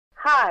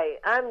Hi,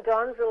 I'm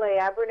Donzale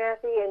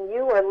Abernathy, and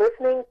you are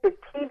listening to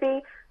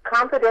TV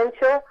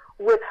Confidential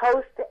with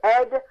host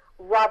Ed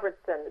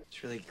Robertson.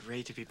 It's really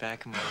great to be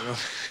back in my room.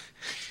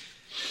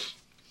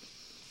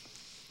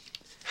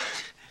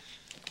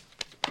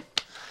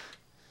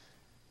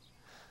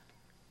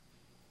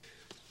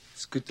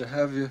 It's good to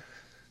have you.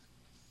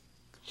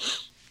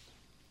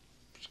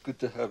 It's good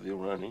to have you,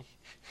 Ronnie.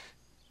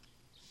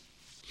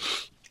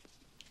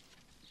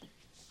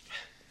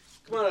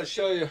 Come on, I'll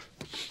show you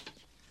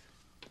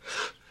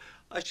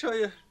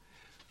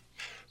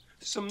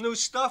some new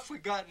stuff we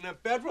got in the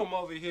bedroom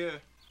over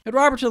here. Ed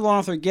Robertson, along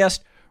with our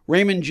guest,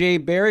 Raymond J.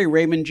 Barry.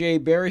 Raymond J.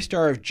 Barry,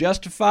 star of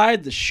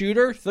Justified, The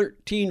Shooter,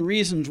 13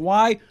 Reasons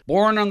Why,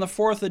 Born on the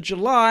 4th of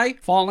July,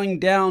 Falling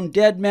Down,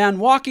 Dead Man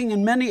Walking,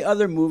 and many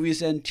other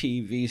movies and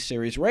TV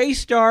series. Ray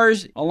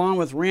stars, along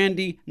with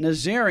Randy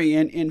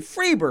Nazarian, in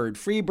Freebird.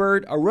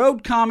 Freebird, a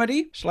road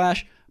comedy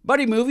 /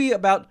 buddy movie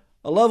about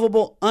a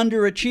lovable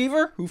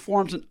underachiever who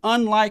forms an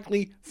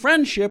unlikely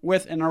friendship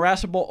with an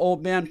irascible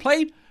old man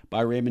played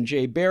by Raymond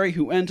J. Barry,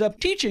 who ends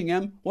up teaching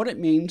him what it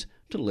means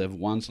to live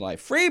one's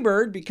life.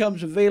 Freebird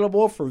becomes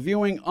available for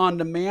viewing on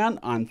demand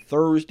on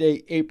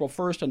Thursday, April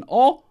 1st on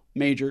all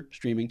major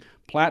streaming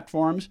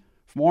platforms.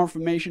 For more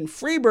information,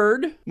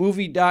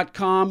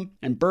 freebirdmovie.com,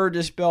 and bird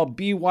is spelled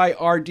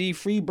B-Y-R-D,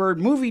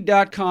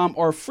 freebirdmovie.com,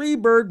 or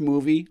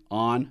freebirdmovie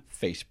on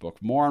Facebook.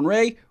 More on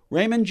Ray,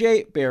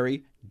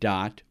 raymondjbarry.org.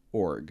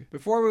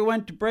 Before we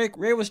went to break,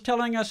 Ray was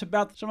telling us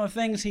about some of the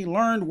things he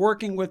learned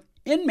working with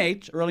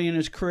inmates early in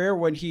his career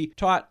when he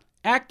taught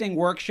acting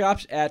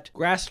workshops at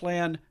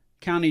Grassland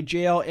County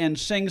Jail and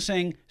Sing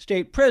Sing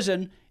State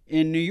Prison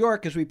in New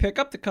York as we pick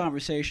up the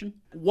conversation.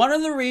 One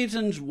of the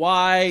reasons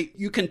why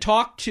you can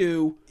talk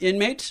to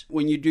inmates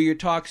when you do your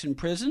talks in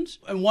prisons,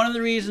 and one of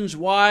the reasons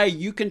why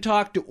you can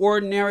talk to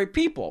ordinary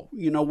people,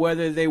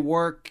 whether they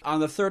work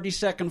on the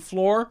 32nd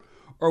floor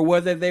or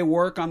whether they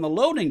work on the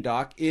loading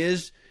dock,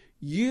 is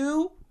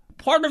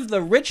part of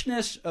the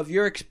richness of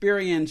your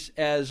experience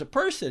as a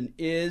person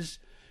is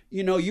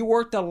you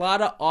worked a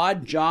lot of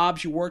odd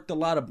jobs, you worked a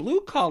lot of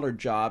blue-collar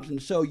jobs,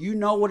 and so you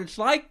know what it's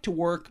like to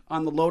work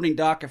on the loading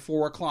dock at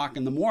 4 o'clock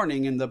in the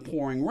morning in the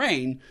pouring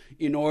rain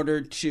in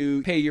order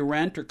to pay your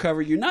rent or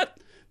cover your nut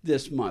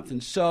this month.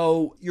 And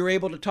so you're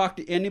able to talk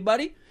to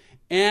anybody,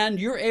 and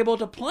you're able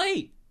to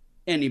play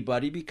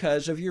anybody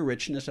because of your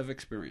richness of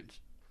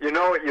experience. You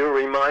know what you're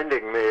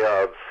reminding me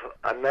of?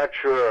 I'm not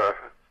sure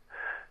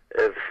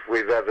if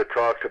we've ever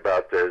talked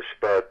about this,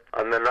 but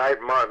on the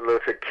night Martin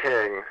Luther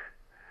King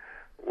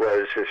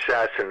was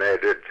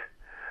assassinated,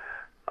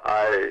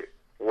 I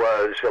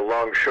was a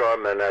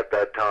longshoreman at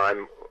that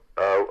time.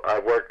 I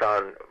worked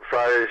on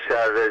Friday,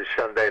 Saturday,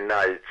 Sunday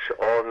nights,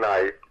 all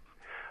night.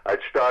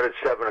 I'd start at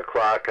 7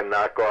 o'clock and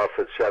knock off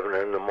at 7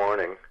 in the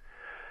morning.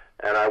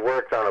 And I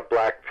worked on a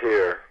black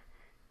pier.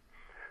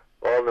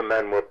 All the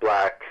men were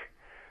black,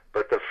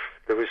 but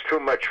there was too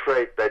much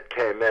freight that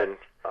came in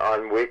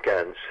on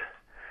weekends.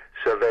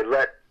 So they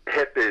let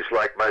hippies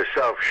like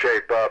myself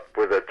shape up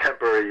with a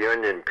temporary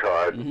union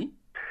card. Mm-hmm.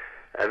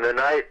 And the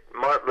night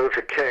Martin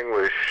Luther King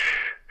was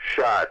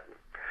shot,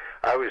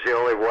 I was the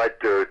only white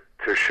dude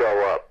to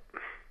show up.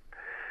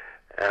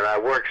 And I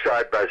worked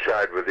side by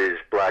side with these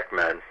black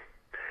men.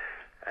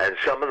 And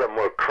some of them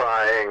were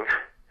crying.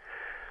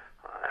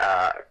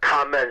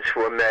 Comments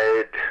were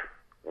made,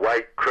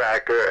 white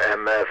cracker,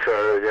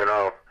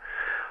 MFer,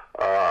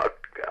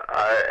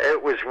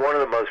 it was one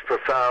of the most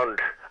profound.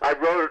 I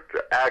wrote,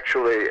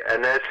 actually,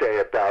 an essay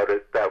about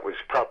it that was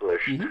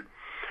published. Mm-hmm.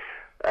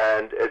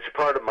 And it's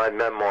part of my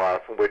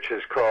memoir, which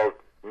is called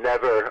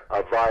Never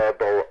a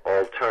Viable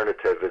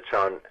Alternative. It's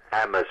on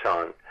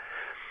Amazon.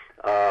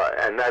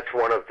 And that's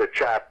one of the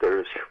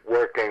chapters,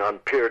 working on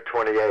Pier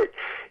 28.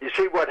 You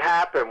see, what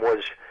happened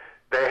was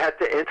they had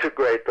to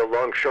integrate the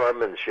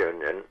Longshoremen's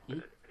Union,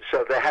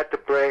 so they had to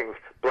bring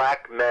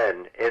black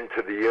men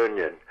into the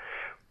union.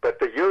 But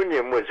the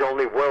union was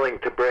only willing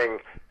to bring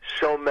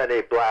so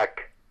many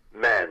black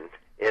men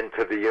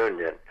into the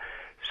union.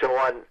 So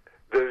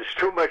there was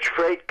too much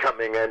freight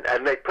coming in,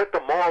 and they put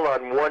them all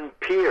on one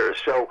pier,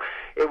 so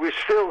it was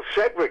still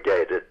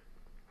segregated.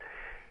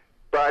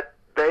 But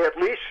they at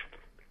least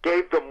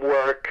gave them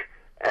work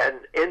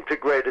and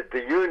integrated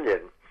the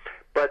union.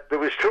 But there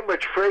was too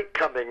much freight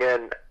coming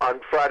in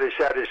on Friday,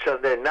 Saturday,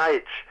 Sunday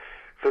nights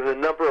for the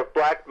number of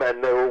black men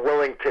they were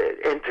willing to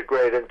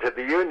integrate into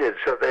the union.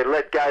 So they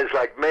let guys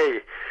like me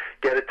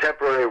get a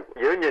temporary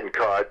union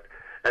card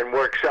and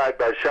work side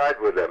by side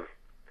with them.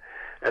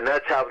 And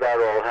that's how that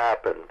all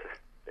happened.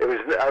 It was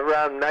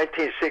around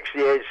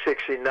 1968,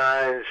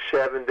 69,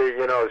 70,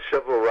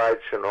 civil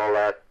rights and all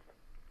that.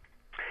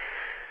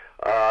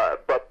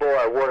 But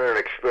boy, what an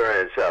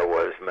experience that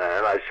was,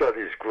 man. I saw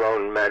these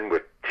grown men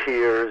with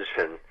tears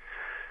and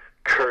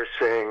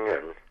cursing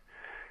and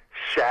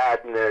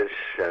sadness,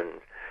 and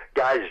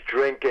guys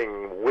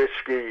drinking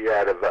whiskey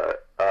out of a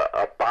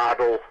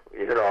bottle,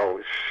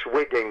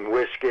 swigging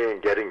whiskey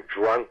and getting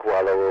drunk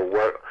while they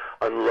were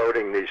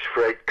unloading these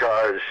freight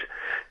cars.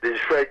 These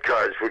freight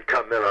cars would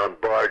come in on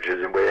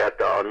barges, and we had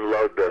to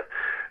unload the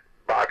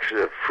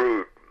boxes of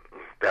fruit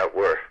there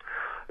were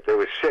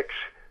 6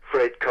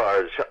 freight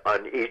cars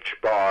on each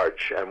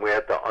barge, and we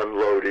had to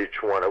unload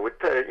each one. It would,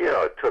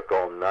 it took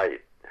all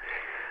night.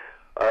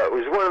 It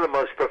was one of the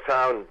most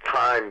profound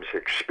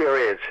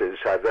experiences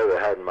I've ever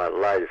had in my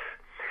life.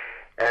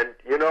 And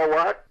you know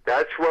what?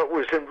 That's what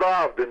was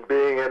involved in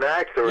being an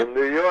actor in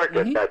New York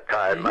at that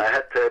time. I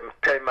had to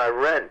pay my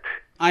rent.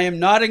 I am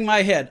nodding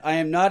my head.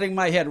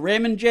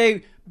 Raymond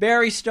J.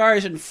 Barry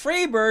stars in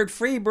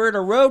Freebird,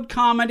 a road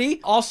comedy,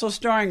 also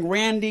starring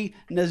Randy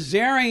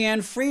Nazarian.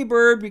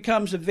 Freebird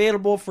becomes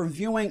available for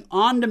viewing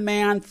on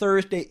demand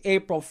Thursday,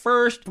 April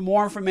 1st. For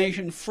more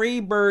information,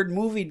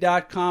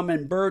 freebirdmovie.com,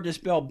 and bird is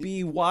spelled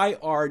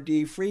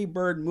B-Y-R-D,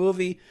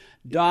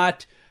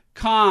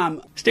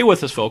 freebirdmovie.com. Stay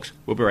with us, folks.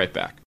 We'll be right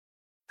back.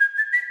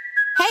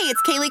 Hey,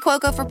 it's Kaylee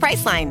Cuoco for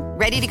Priceline.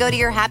 Ready to go to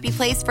your happy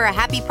place for a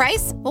happy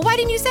price? Well, why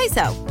didn't you say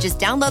so? Just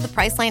download the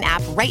Priceline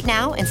app right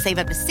now and save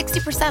up to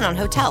 60% on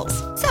hotels.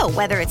 So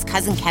whether it's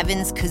Cousin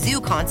Kevin's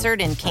Kazoo Concert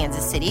in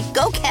Kansas City,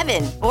 go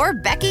Kevin, or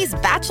Becky's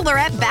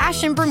Bachelorette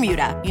Bash in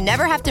Bermuda, you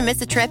never have to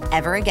miss a trip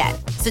ever again.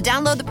 So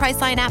download the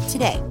Priceline app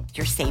today.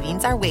 Your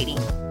savings are waiting.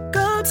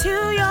 Go to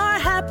your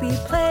happy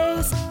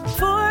place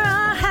for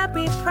a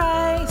happy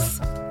price.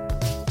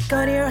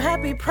 Go to your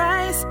happy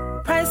price,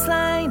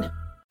 Priceline.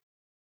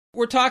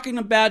 We're talking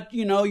about,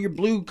 your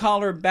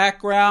blue-collar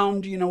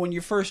background, when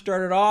you first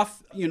started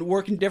off,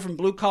 working different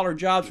blue-collar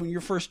jobs when you're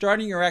first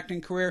starting your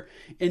acting career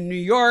in New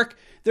York.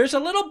 There's a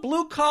little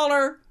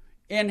blue-collar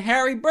in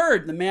Harry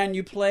Bird, the man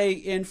you play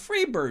in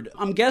Freebird.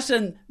 I'm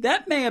guessing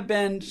that may have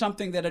been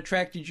something that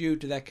attracted you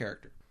to that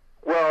character.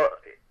 Well,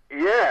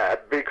 yeah,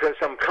 because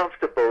I'm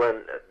comfortable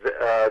in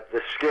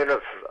the skin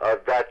of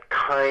that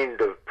kind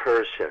of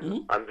person. Mm-hmm.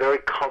 I'm very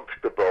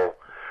comfortable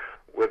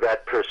with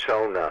that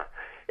persona.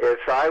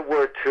 If I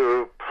were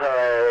to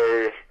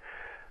play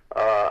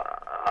a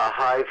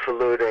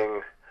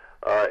highfalutin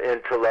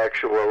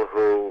intellectual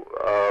who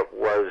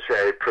was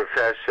a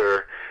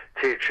professor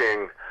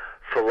teaching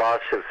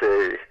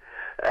philosophy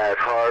at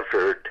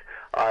Harvard,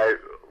 I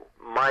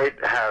might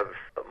have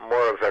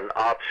more of an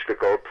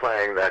obstacle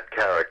playing that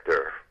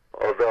character.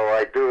 Although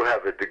I do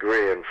have a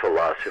degree in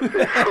philosophy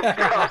from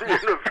Brown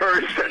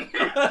University.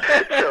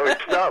 So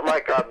it's not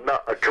like I'm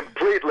not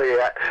completely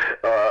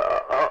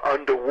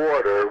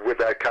underwater with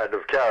that kind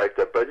of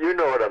character, but you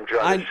know what I'm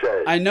trying to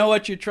say. I know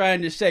what you're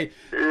trying to say.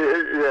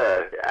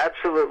 Yeah,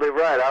 absolutely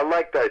right. I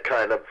like that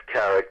kind of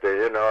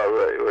character,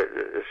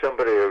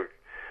 somebody who,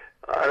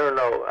 I don't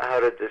know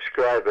how to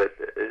describe it,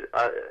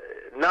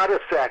 not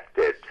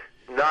affected,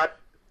 not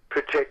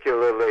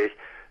particularly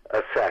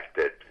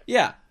affected.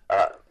 Yeah.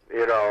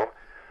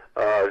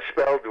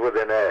 Spelled with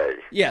an A.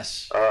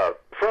 Yes.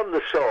 From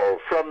the soul,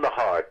 from the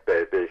heart,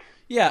 baby.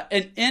 Yeah,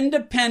 an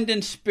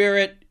independent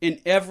spirit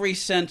in every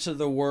sense of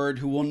the word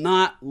who will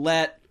not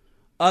let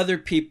other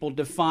people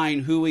define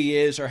who he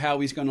is or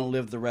how he's going to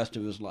live the rest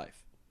of his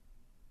life.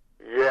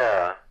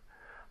 Yeah.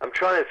 I'm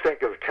trying to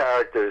think of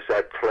characters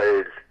I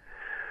played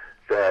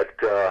that...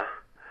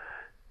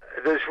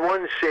 there's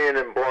one scene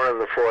in Born on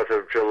the 4th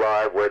of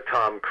July where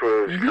Tom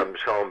Cruise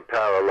comes home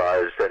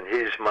paralyzed, and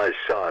he's my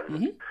son.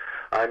 Mm-hmm.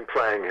 I'm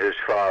playing his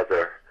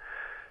father.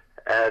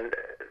 And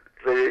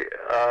the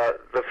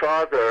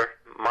father,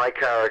 my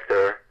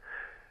character,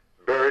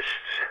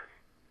 bursts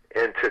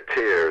into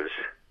tears.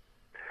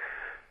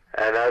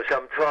 And as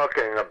I'm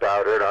talking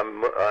about it,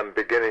 I'm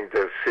beginning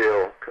to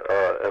feel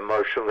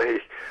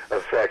emotionally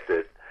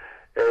affected.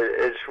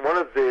 It's one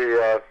of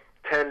the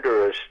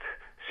tenderest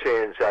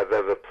scenes I've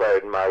ever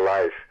played in my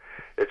life.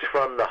 It's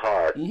from the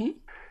heart,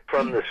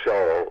 from the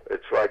soul.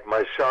 It's like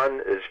my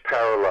son is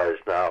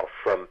paralyzed now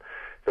from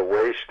the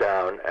waist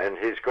down, and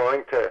he's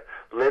going to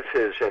live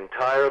his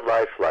entire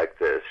life like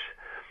this.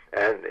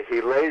 And he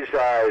lays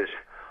eyes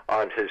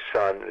on his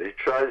son, and he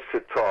tries to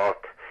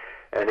talk,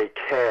 and he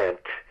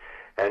can't.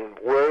 And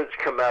words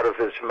come out of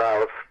his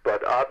mouth,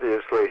 but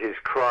obviously he's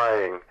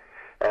crying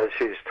as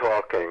he's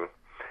talking.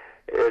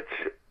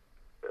 It's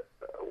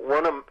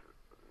one of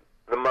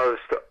the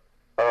most,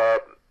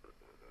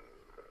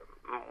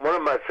 one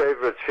of my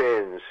favorite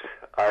scenes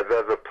I've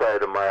ever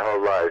played in my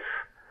whole life.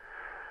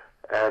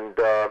 And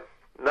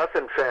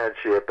nothing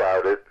fancy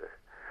about it,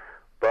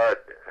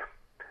 but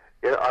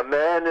a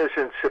man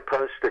isn't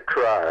supposed to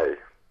cry,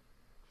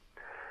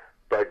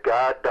 but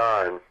God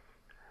darn,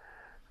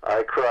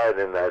 I cried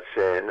in that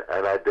scene,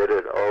 and I did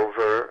it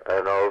over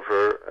and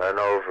over and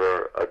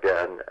over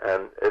again.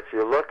 And if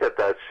you look at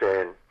that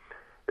scene,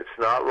 it's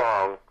not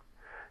long,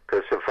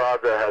 because the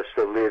father has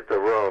to leave the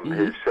room.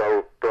 He's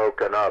so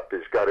broken up,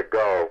 he's got to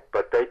go.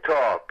 But they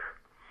talk,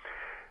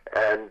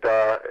 and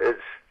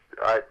it's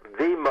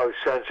the most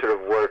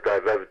sensitive work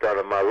I've ever done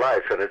in my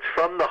life, and it's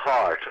from the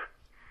heart.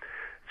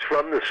 It's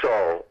from the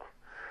soul.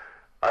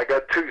 I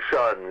got 2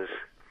 sons,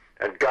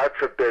 and God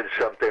forbid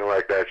something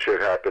like that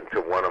should happen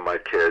to one of my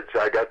kids.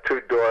 I got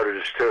 2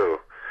 daughters, too,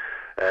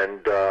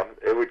 and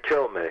it would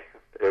kill me.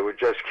 It would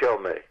just kill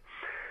me.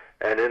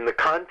 And in the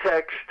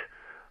context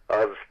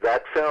of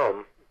that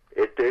film,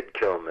 it did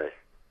kill me.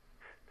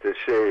 to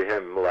see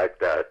him like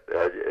that.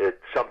 It's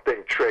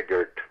something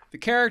triggered. The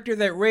character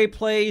that Ray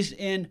plays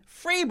in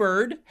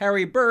Freebird,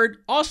 Harry Bird,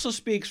 also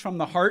speaks from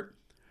the heart,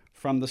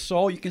 from the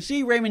soul. You can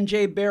see Raymond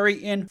J. Barry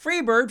in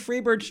Freebird.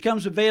 Freebird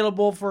becomes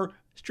available for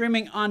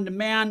streaming on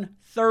demand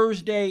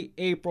Thursday,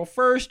 April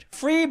 1st.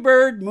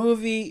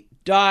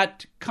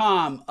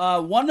 Freebirdmovie.com.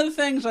 One of the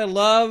things I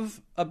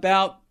love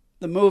about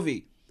the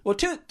movie, well,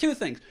 two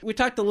things. We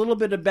talked a little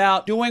bit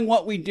about doing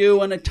what we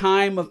do in a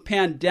time of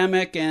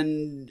pandemic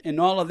and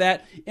all of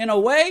that. In a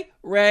way,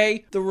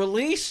 Ray, the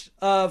release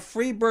of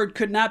Freebird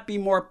could not be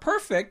more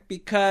perfect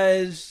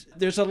because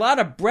there's a lot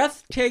of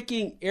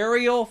breathtaking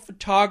aerial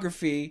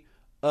photography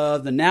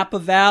of the Napa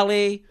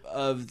Valley,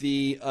 of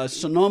the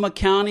Sonoma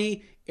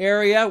County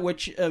area,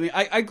 which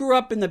I grew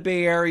up in the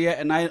Bay Area,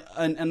 and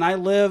I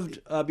lived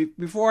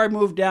before I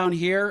moved down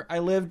here. I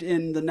lived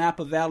in the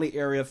Napa Valley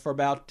area for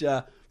about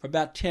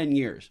 10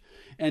 years.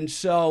 And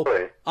so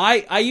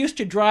I used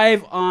to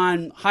drive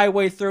on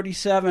Highway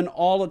 37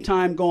 all the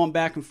time, going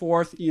back and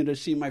forth, to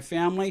see my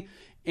family.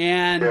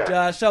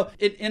 And so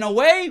in a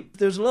way,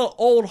 there's a little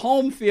old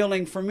home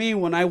feeling for me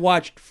when I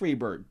watched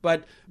Freebird.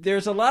 But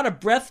there's a lot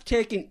of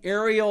breathtaking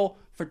aerial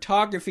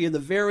photography of the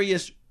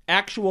various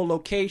actual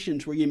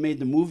locations where you made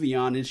the movie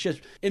on.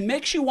 It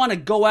makes you want to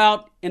go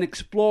out and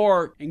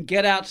explore and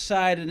get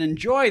outside and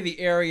enjoy the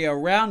area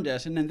around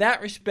us. And in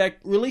that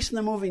respect, releasing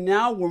the movie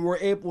now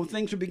when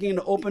things are beginning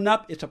to open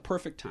up, it's a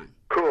perfect time.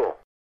 Cool.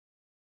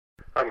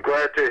 I'm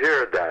glad to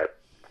hear that.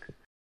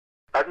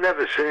 I've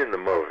never seen the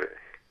movie.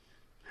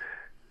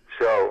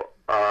 So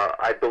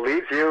I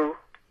believe you,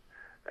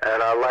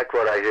 and I like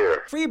what I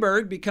hear.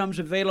 Freebird becomes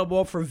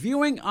available for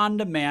viewing on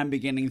demand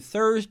beginning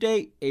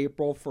Thursday,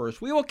 April 1st.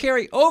 We will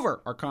carry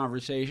over our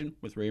conversation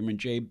with Raymond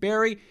J.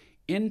 Barry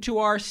into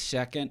our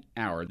second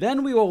hour.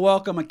 Then we will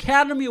welcome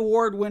Academy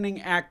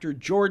Award-winning actor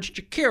George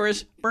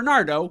Chakiris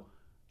Bernardo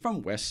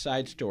from West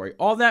Side Story.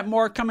 All that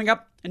more coming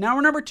up in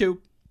hour number 2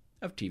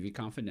 of TV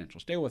Confidential.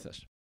 Stay with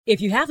us. If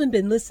you haven't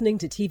been listening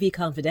to TV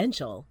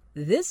Confidential,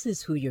 this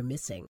is who you're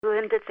missing.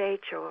 Linda J.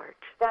 George,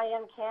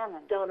 Diane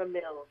Cannon, Donna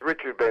Mills,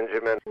 Richard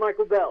Benjamin,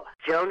 Michael Bell,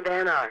 Joan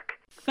Van Ark.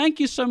 Thank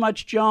you so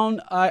much,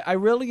 Joan. I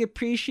really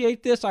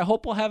appreciate this. I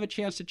hope we'll have a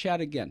chance to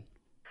chat again.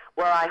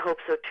 Well, I hope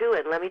so too,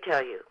 and let me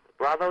tell you,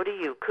 bravo to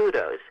you,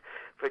 kudos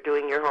for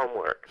doing your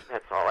homework.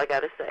 That's all I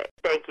got to say.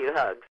 Thank you,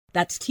 hugs.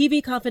 That's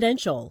TV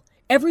Confidential,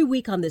 every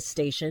week on this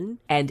station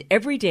and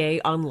every day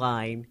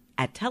online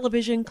at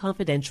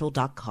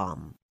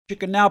televisionconfidential.com. You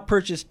can now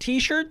purchase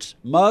t-shirts,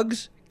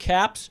 mugs,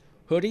 caps,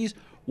 hoodies,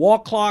 wall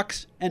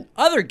clocks, and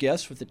other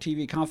gifts with the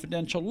TV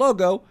Confidential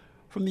logo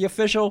from the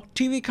official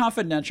TV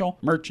Confidential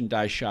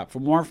merchandise shop. For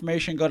more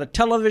information, go to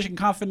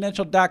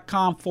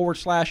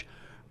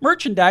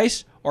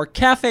televisionconfidential.com/merchandise or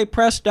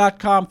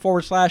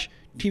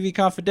cafepress.com/TV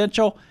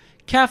Confidential,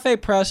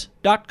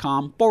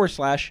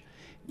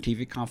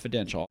 cafepress.com/TV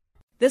Confidential.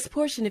 This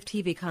portion of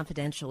TV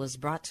Confidential is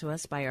brought to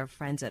us by our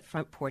friends at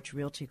Front Porch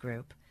Realty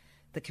Group,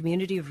 the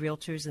community of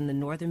realtors in the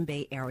Northern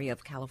Bay Area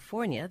of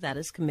California that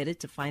is committed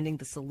to finding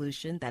the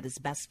solution that is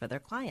best for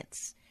their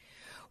clients.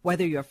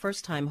 Whether you're a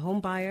first-time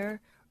home buyer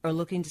or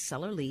looking to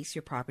sell or lease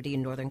your property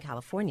in Northern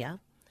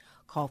California,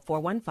 call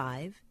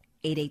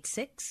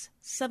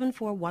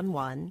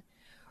 415-886-7411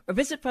 or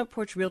visit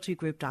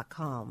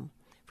frontporchrealtygroup.com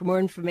for more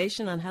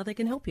information on how they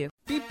can help you.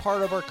 Be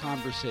part of our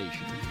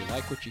conversation. If you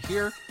like what you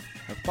hear,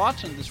 have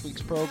thoughts on this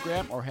week's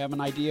program, or have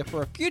an idea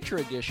for a future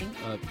edition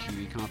of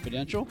TV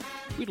Confidential,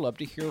 we'd love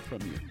to hear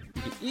from you.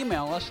 You can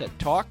email us at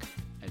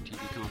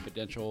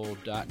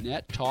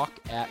talk@tvconfidential.net,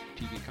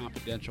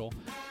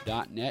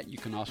 talk@tvconfidential.net. You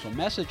can also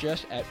message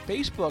us at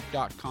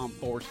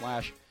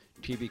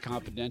facebook.com/TV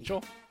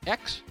Confidential,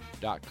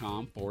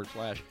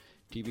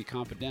 x.com/TV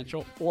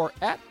Confidential, or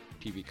at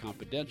TV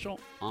Confidential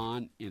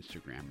on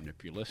Instagram. And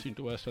if you're listening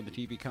to us on the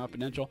TV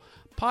Confidential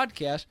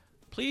podcast,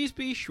 please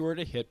be sure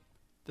to hit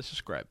the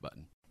subscribe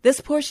button. This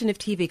portion of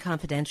TV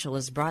Confidential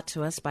is brought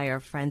to us by our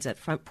friends at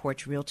Front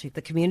Porch Realty,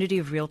 the community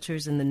of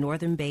realtors in the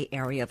Northern Bay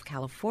Area of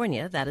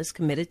California that is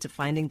committed to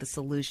finding the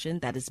solution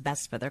that is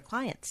best for their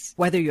clients.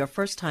 Whether you're a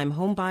first-time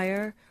home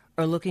buyer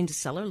or looking to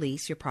sell or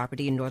lease your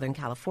property in Northern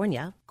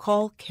California,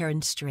 call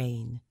Karen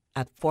Strain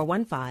at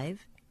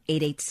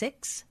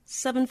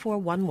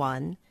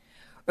 415-886-7411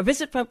 or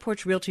visit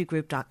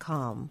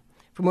frontporchrealtygroup.com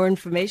for more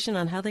information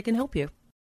on how they can help you.